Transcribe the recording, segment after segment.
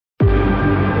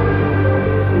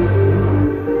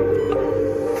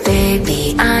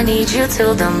need you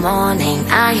till the morning.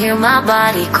 I hear my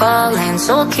body calling,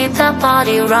 so keep that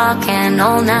body rocking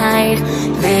all night.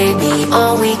 Baby,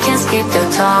 oh, we can skip the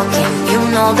talking. You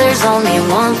know there's only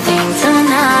one thing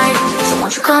tonight. So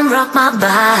won't you come rock my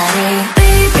body?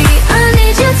 Baby, I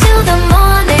need you till the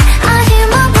morning. I hear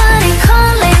my body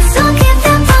calling, so keep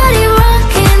that body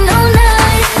rocking all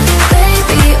night.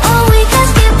 Baby, oh, we can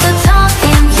skip the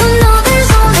talking. You know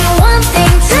there's only one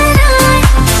thing tonight.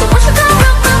 So won't you come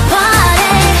rock my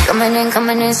body?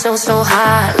 Coming in so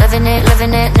hot. Living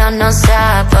it,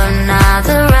 non-stop.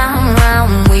 Another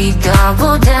round, we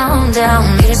double down.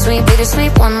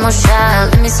 Bittersweet, one more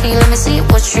shot. Let me see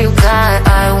what you got.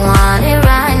 I want it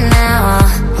right now,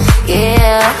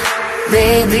 yeah.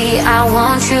 Baby, I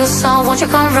want you, so won't you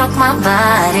come rock my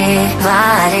body?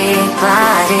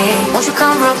 Won't you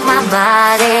come rock my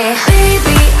body?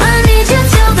 Baby, I need you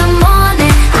till the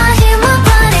morning. I hear my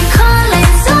body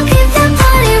calling, so keep that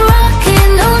body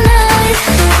rocking all night.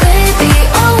 Baby,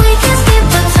 oh, we can skip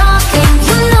the talking.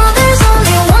 You know there's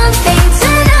only one thing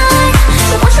tonight.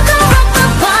 So won't you come rock my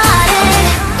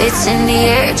body? It's in the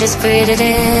air, just breathe it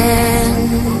in.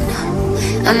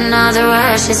 Another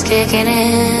rush is kicking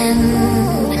in.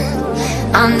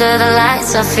 Under the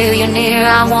lights, I feel you near.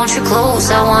 I want you close,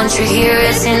 I want you here.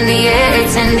 It's in the air,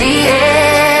 it's in the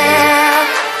air.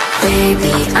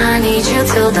 Baby, I need you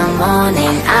till the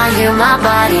morning. I hear my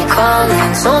body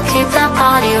calling, so keep that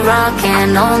body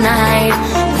rocking all night.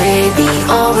 Baby,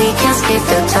 oh, we can skip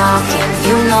the talking.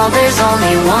 You know there's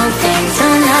only one thing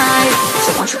tonight. So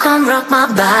won't you come rock my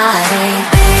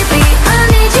body?